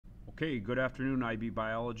Okay, good afternoon, IB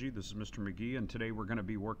Biology. This is Mr. McGee, and today we're going to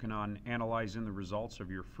be working on analyzing the results of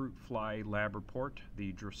your fruit fly lab report,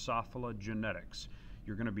 the Drosophila genetics.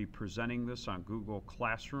 You're going to be presenting this on Google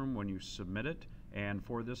Classroom when you submit it, and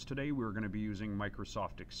for this today we're going to be using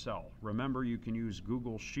Microsoft Excel. Remember, you can use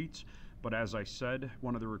Google Sheets, but as I said,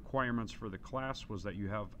 one of the requirements for the class was that you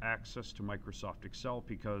have access to Microsoft Excel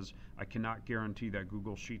because I cannot guarantee that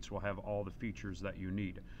Google Sheets will have all the features that you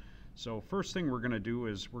need. So first thing we're going to do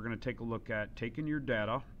is we're going to take a look at taking your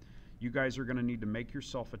data. You guys are going to need to make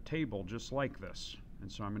yourself a table just like this. And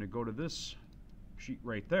so I'm going to go to this sheet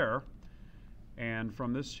right there. And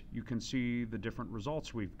from this you can see the different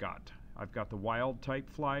results we've got. I've got the wild type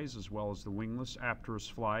flies as well as the wingless apterous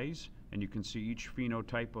flies. And you can see each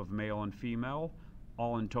phenotype of male and female.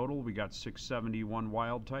 All in total we got 671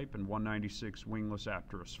 wild type and 196 wingless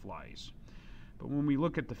apterous flies. But when we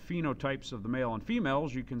look at the phenotypes of the male and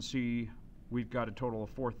females, you can see we've got a total of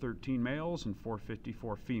 413 males and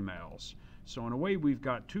 454 females. So in a way, we've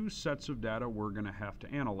got two sets of data we're going to have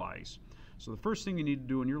to analyze. So the first thing you need to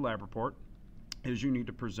do in your lab report is you need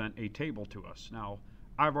to present a table to us. Now,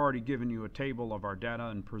 I've already given you a table of our data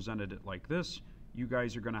and presented it like this. You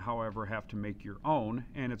guys are going to, however, have to make your own,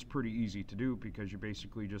 and it's pretty easy to do because you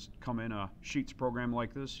basically just come in a Sheets program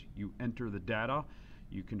like this, you enter the data,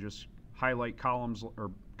 you can just highlight columns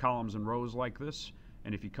and rows like this,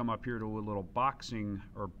 and if you come up here to a little boxing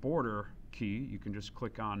or border key, you can just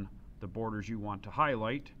click on the borders you want to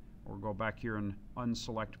highlight, or go back here and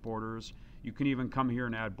unselect borders. You can even come here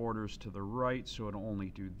and add borders to the right, so it'll only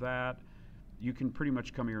do that. You can pretty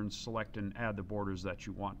much come here and select and add the borders that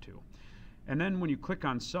you want to. And then when you click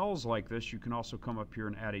on cells like this, you can also come up here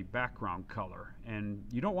and add a background color. And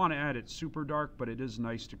you don't want to add it super dark, but it is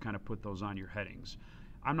nice to kind of put those on your headings.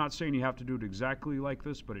 I'm not saying you have to do it exactly like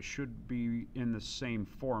this, but it should be in the same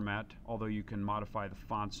format, although you can modify the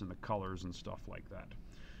fonts and the colors and stuff like that.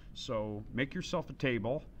 So make yourself a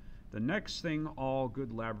table. The next thing all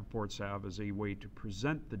good lab reports have is a way to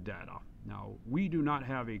present the data. Now, we do not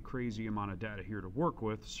have a crazy amount of data here to work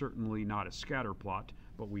with, certainly not a scatter plot,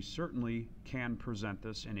 but we certainly can present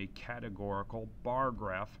this in a categorical bar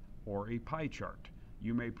graph or a pie chart.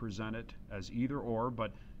 You may present it as either or,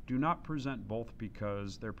 but do not present both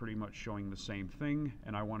because they're pretty much showing the same thing,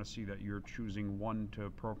 and I want to see that you're choosing one to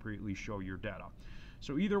appropriately show your data.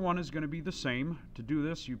 So either one is going to be the same. To do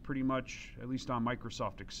this, you pretty much, at least on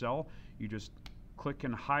Microsoft Excel, you just click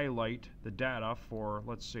and highlight the data for,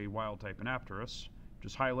 let's say, wild type and apterous.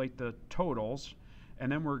 Just highlight the totals,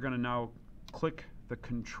 and then we're going to now click the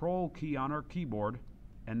Control key on our keyboard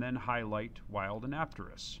and then highlight wild and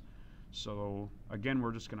apterous. So again,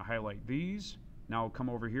 we're just going to highlight these. Now come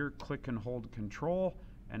over here, click and hold Control,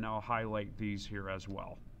 and now highlight these here as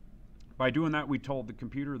well. By doing that, we told the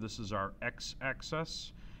computer this is our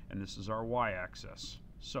x-axis and this is our y-axis.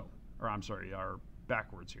 So, or I'm sorry, our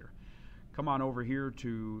backwards here. Come on over here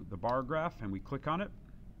to the bar graph and we click on it,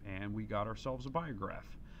 and we got ourselves a bar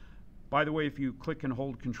graph. By the way, if you click and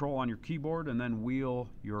hold Control on your keyboard and then wheel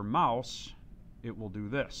your mouse, it will do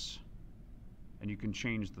this. And you can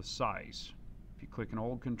change the size. You click and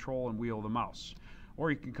hold Control and wheel the mouse. Or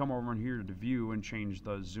you can come over in here to view and change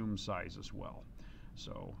the zoom size as well.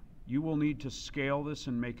 So you will need to scale this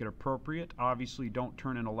and make it appropriate. Obviously, don't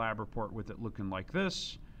turn in a lab report with it looking like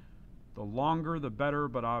this. The longer the better,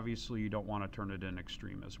 but obviously you don't want to turn it in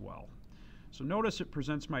extreme as well. So notice it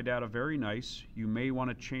presents my data very nice. You may want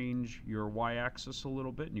to change your y-axis a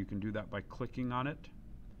little bit, and you can do that by clicking on it.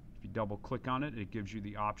 If you double click on it, it gives you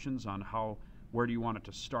the options on where do you want it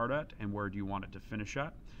to start at and where do you want it to finish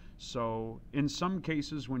at. So in some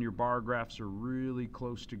cases, when your bar graphs are really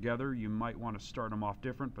close together, you might want to start them off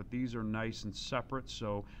different, but these are nice and separate,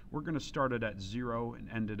 so we're going to start it at 0 and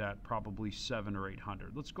end it at probably 700 or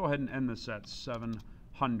 800. Let's go ahead and end this at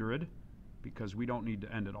 700 because we don't need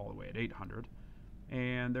to end it all the way at 800.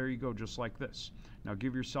 And there you go, just like this. Now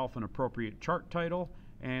give yourself an appropriate chart title,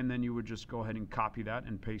 and then you would just go ahead and copy that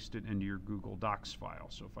and paste it into your Google Docs file.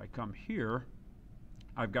 So if I come here,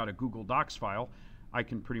 I've got a Google Docs file. I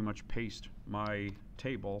can pretty much paste my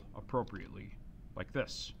table appropriately like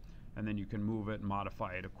this, and then you can move it and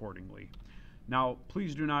modify it accordingly. Now,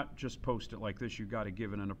 please do not just post it like this. You've got to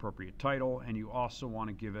give it an appropriate title, and you also want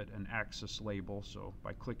to give it an axis label. So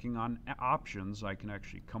by clicking on options, I can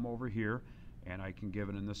actually come over here and I can give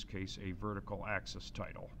it, in this case, a vertical axis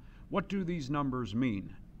title. What do these numbers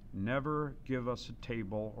mean? Never give us a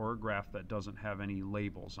table or a graph that doesn't have any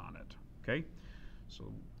labels on it, okay?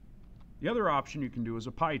 So the other option you can do is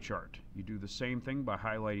a pie chart. You do the same thing by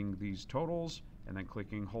highlighting these totals and then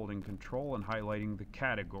holding Control and highlighting the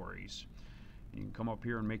categories. You can come up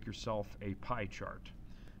here and make yourself a pie chart.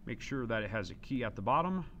 Make sure that it has a key at the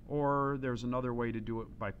bottom, or there's another way to do it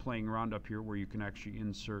by playing around up here where you can actually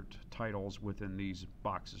insert titles within these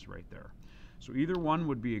boxes right there. So either one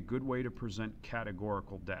would be a good way to present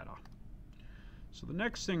categorical data. So the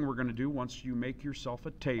next thing we're going to do once you make yourself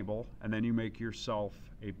a table and then you make yourself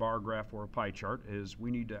a bar graph or a pie chart is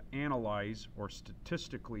we need to analyze or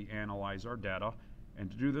statistically analyze our data. And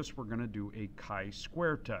to do this, we're going to do a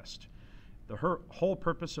chi-square test. The whole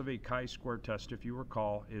purpose of a chi-square test, if you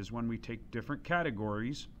recall, is when we take different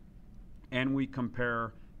categories and we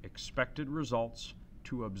compare expected results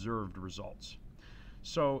to observed results.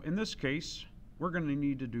 So in this case, we're going to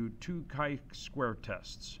need to do two chi-square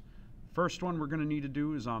tests. First one we're going to need to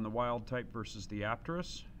do is on the wild type versus the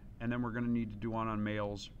apterous, and then we're going to need to do one on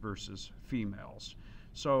males versus females.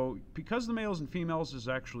 So because the males and females is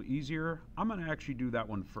actually easier, I'm going to actually do that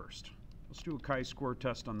one first. Let's do a chi-square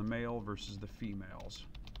test on the male versus the females.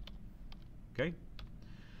 Okay?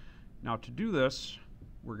 Now to do this,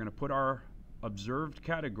 we're going to put our observed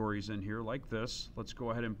categories in here like this. Let's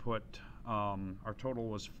go ahead and put, our total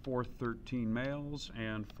was 413 males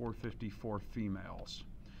and 454 females.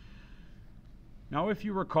 Now if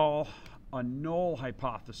you recall, a null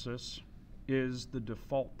hypothesis is the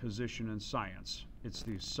default position in science. It's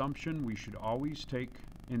the assumption we should always take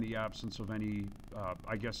in the absence of any,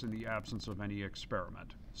 in the absence of any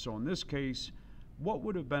experiment. So in this case, what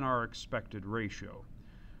would have been our expected ratio?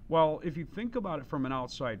 Well, if you think about it from an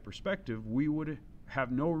outside perspective, we would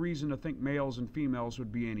have no reason to think males and females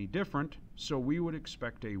would be any different, so we would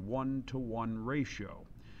expect a 1-to-1 ratio.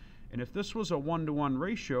 And if this was a 1-to-1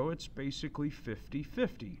 ratio, it's basically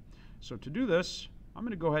 50-50. So to do this, I'm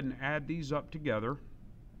going to go ahead and add these up together,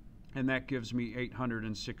 and that gives me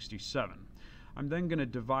 867. I'm then going to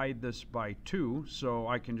divide this by 2, so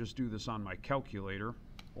I can just do this on my calculator,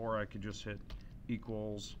 or I could just hit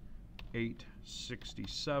equals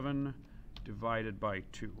 867 divided by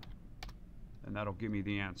 2, and that'll give me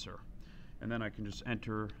the answer. And then I can just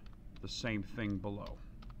enter the same thing below.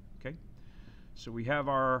 Okay, so we have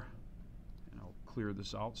our, and I'll clear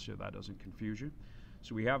this out so that doesn't confuse you.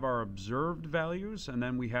 So we have our observed values, and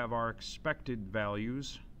then we have our expected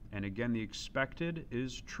values. And again, the expected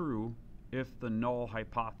is true if the null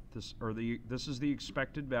hypothesis, or this is the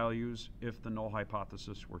expected values if the null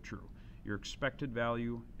hypothesis were true. Your expected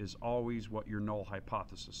value is always what your null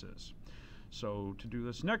hypothesis is. So to do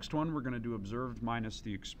this next one, we're going to do observed minus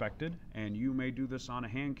the expected, and you may do this on a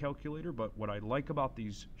hand calculator, but what I like about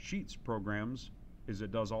these Sheets programs is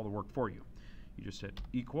it does all the work for you. You just hit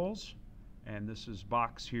equals, and this is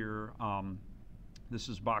box here, this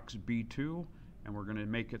is box B2, and we're going to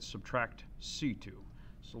make it subtract C2.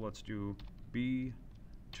 So let's do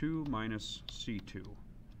B2 minus C2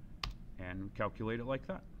 and calculate it like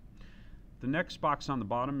that. The next box on the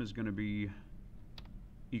bottom is going to be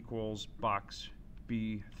equals box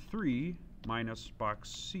B3 minus box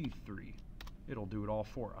C3. It'll do it all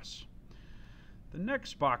for us. The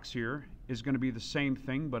next box here is going to be the same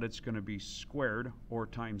thing, but it's going to be squared or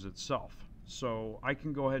times itself. So I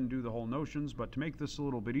can go ahead and do the whole notions, but to make this a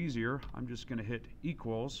little bit easier, I'm just going to hit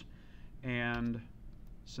equals, and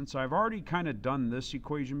since I've already kind of done this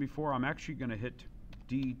equation before, I'm actually going to hit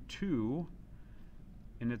D2,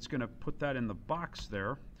 and it's going to put that in the box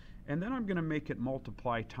there, and then I'm going to make it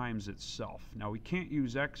multiply times itself. Now we can't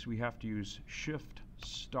use X, we have to use Shift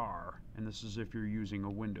star, and this is if you're using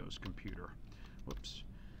a Windows computer. Whoops,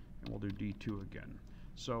 and we'll do D2 again.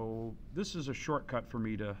 So this is a shortcut for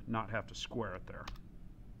me to not have to square it there.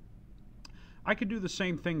 I could do the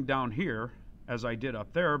same thing down here as I did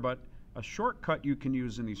up there, but a shortcut you can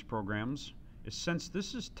use in these programs is, since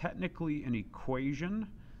this is technically an equation,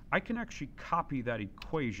 I can actually copy that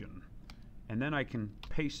equation, and then I can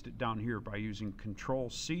paste it down here by using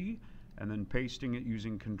Control-C and then pasting it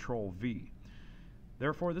using Control-V.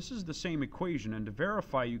 Therefore, this is the same equation, and to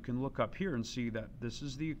verify, you can look up here and see that this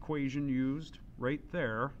is the equation used right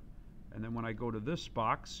there, and then when I go to this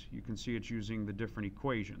box, you can see it's using the different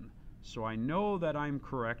equation. So I know that I'm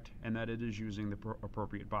correct and that it is using the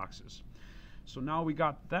appropriate boxes. So now we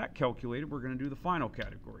got that calculated, we're going to do the final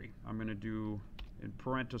category. I'm going to do, in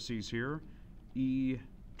parentheses here,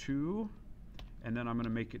 E2, and then I'm going to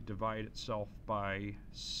make it divide itself by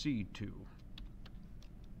C2.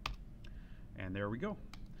 And there we go.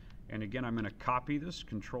 And again, I'm going to copy this,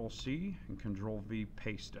 Control-C and Control-V,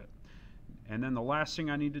 paste it. And then the last thing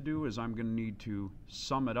I need to do is I'm going to need to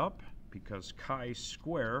sum it up, because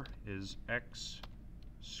chi-square is x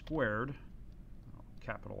squared. I'll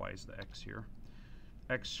capitalize the x here.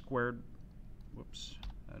 X squared, whoops,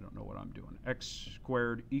 I don't know what I'm doing. X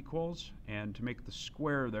squared equals, and to make the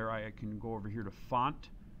square there, I can go over here to font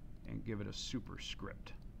and give it a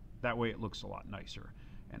superscript. That way it looks a lot nicer.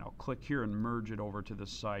 And I'll click here and merge it over to this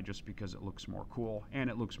side just because it looks more cool and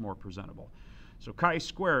it looks more presentable. So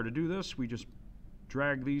chi-square, to do this, we just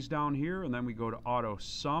drag these down here and then we go to auto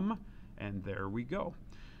sum, and there we go.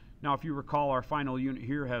 Now if you recall, our final unit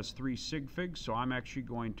here has 3 sig figs, so I'm actually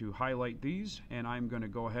going to highlight these, and I'm going to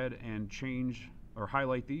go ahead and change or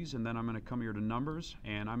highlight these, and then I'm going to come here to numbers,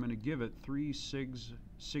 and I'm going to give it 3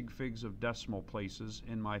 sig figs of decimal places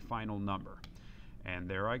in my final number. And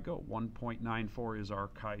there I go. 1.94 is our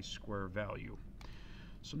chi-square value.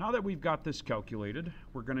 So now that we've got this calculated,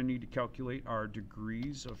 we're going to need to calculate our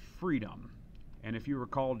degrees of freedom. And if you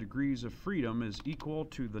recall, degrees of freedom is equal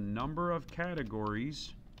to the number of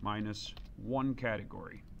categories minus 1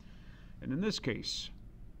 category. And in this case,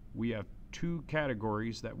 we have 2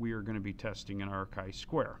 categories that we are going to be testing in our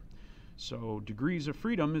chi-square. So degrees of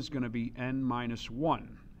freedom is going to be n minus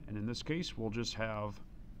 1. And in this case, we're just going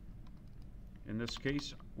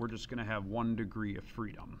to have 1 degree of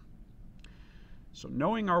freedom. So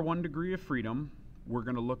knowing our 1 degree of freedom, we're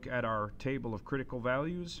going to look at our table of critical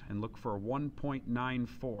values and look for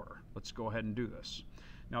 1.94. Let's go ahead and do this.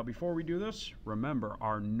 Now before we do this, remember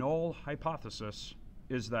our null hypothesis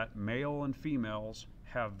is that male and females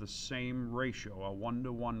have the same ratio, a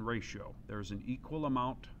 1-to-1 ratio. There's an equal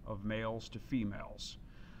amount of males to females.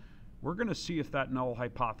 We're going to see if that null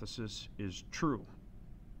hypothesis is true.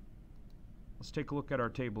 Let's take a look at our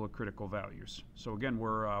table of critical values. So again,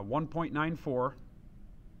 we're 1.94.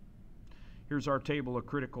 Here's our table of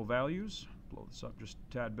critical values. Blow this up just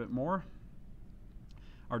a tad bit more.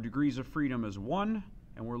 Our degrees of freedom is 1,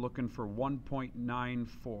 and we're looking for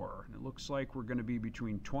 1.94. It looks like we're going to be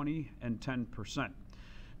between 20 and 10%.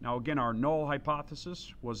 Now again, our null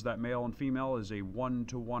hypothesis was that male and female is a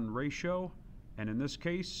 1-to-1 ratio, and in this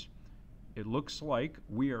case, it looks like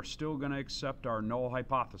we are still going to accept our null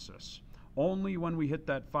hypothesis. Only when we hit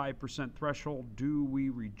that 5% threshold do we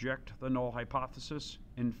reject the null hypothesis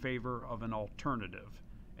in favor of an alternative.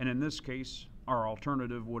 And in this case, our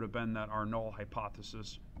alternative would have been that our null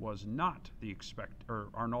hypothesis was not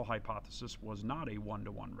our null hypothesis was not a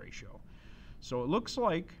 1-to-1 ratio. So it looks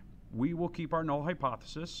like we will keep our null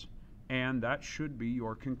hypothesis, and that should be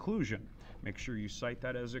your conclusion. Make sure you cite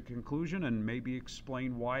that as a conclusion and maybe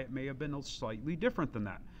explain why it may have been slightly different than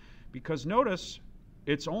that. Because notice,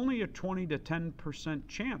 it's only a 20 to 10%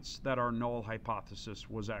 chance that our null hypothesis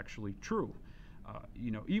was actually true.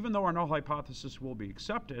 Even though our null hypothesis will be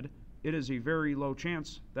accepted, it is a very low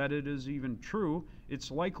chance that it is even true. It's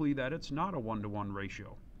likely that it's not a 1-to-1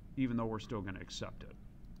 ratio, even though we're still going to accept it.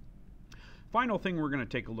 Final thing we're going to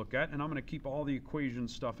take a look at, and I'm going to keep all the equation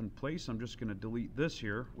stuff in place. I'm just going to delete this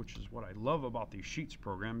here, which is what I love about these Sheets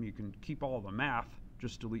program. You can keep all the math,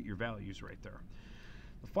 just delete your values right there.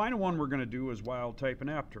 The final one we're going to do is wild type and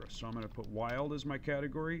Apterus. So I'm going to put wild as my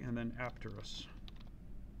category and then Apterus.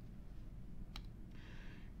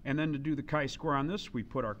 And then to do the chi-square on this, we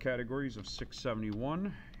put our categories of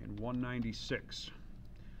 671 and 196.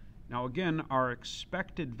 Now again, our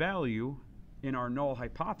expected value in our null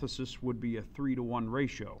hypothesis would be a 3-to-1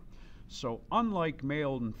 ratio. So unlike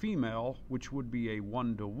male and female, which would be a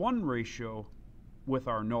 1-to-1 ratio with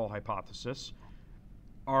our null hypothesis,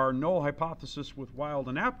 our null hypothesis with wild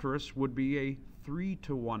and Apterus would be a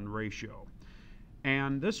 3-to-1 ratio.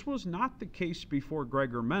 And this was not the case before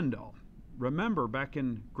Gregor Mendel. Remember, back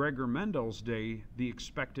in Gregor Mendel's day, the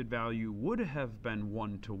expected value would have been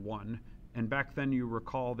 1-to-1, and back then you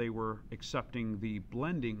recall they were accepting the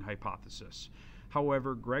blending hypothesis.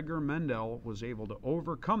 However, Gregor Mendel was able to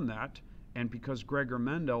overcome that, and because Gregor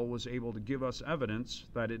Mendel was able to give us evidence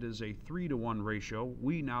that it is a 3-to-1 ratio,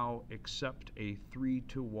 we now accept a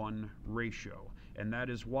 3-to-1 ratio. And that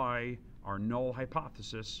is why our null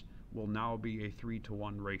hypothesis will now be a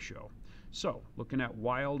 3-to-1 ratio. So, looking at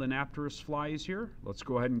wild and Apterus flies here, let's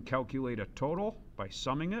go ahead and calculate a total by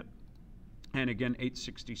summing it. And again,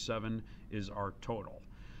 867 is our total.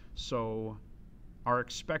 So, our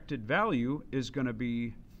expected value is going to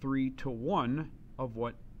be 3-to-1 of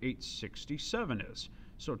what 867 is.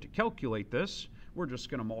 So to calculate this, we're just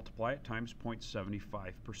going to multiply it times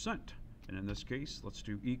 0.75%. And in this case, let's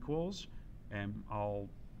do equals, and I'll,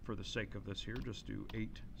 for the sake of this here, just do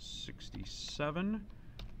 867.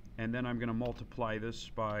 And then I'm going to multiply this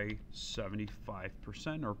by 75%,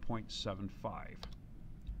 or 0.75.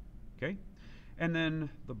 Okay? And then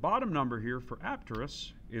the bottom number here for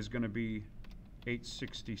Apterus is going to be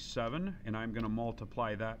 867, and I'm going to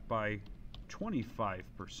multiply that by 25%.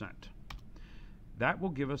 That will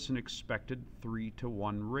give us an expected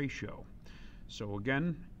 3-to-1 ratio. So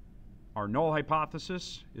again, our null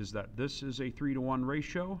hypothesis is that this is a 3-to-1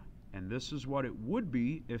 ratio, And this is what it would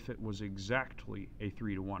be if it was exactly a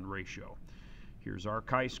 3-to-1 ratio. Here's our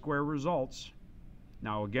chi-square results.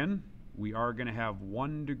 Now again, we are going to have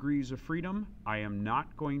 1 degrees of freedom. I am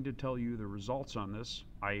not going to tell you the results on this.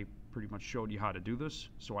 I pretty much showed you how to do this,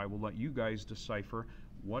 so I will let you guys decipher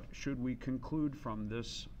what should we conclude from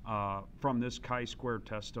this chi-square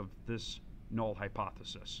test of this null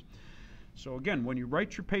hypothesis. So again, when you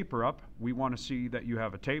write your paper up, we want to see that you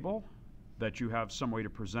have a table, that you have some way to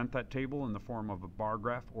present that table in the form of a bar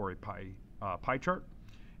graph or a pie chart,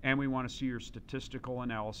 and we want to see your statistical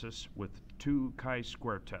analysis with 2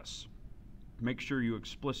 chi-square tests. Make sure you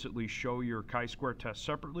explicitly show your chi-square test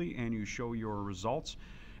separately and you show your results,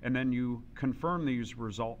 and then you confirm these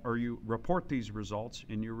results, or you report these results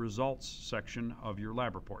in your results section of your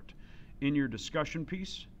lab report. In your discussion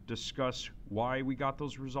piece, discuss why we got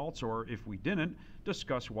those results, or if we didn't,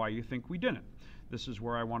 discuss why you think we didn't. This is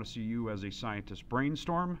where I want to see you as a scientist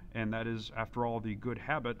brainstorm, and that is, after all, the good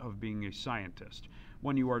habit of being a scientist.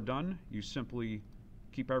 When you are done, you simply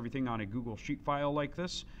keep everything on a Google Sheet file like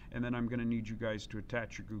this, and then I'm going to need you guys to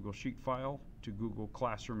attach your Google Sheet file to Google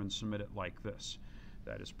Classroom and submit it like this.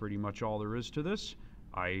 That is pretty much all there is to this.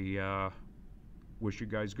 I wish you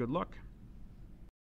guys good luck.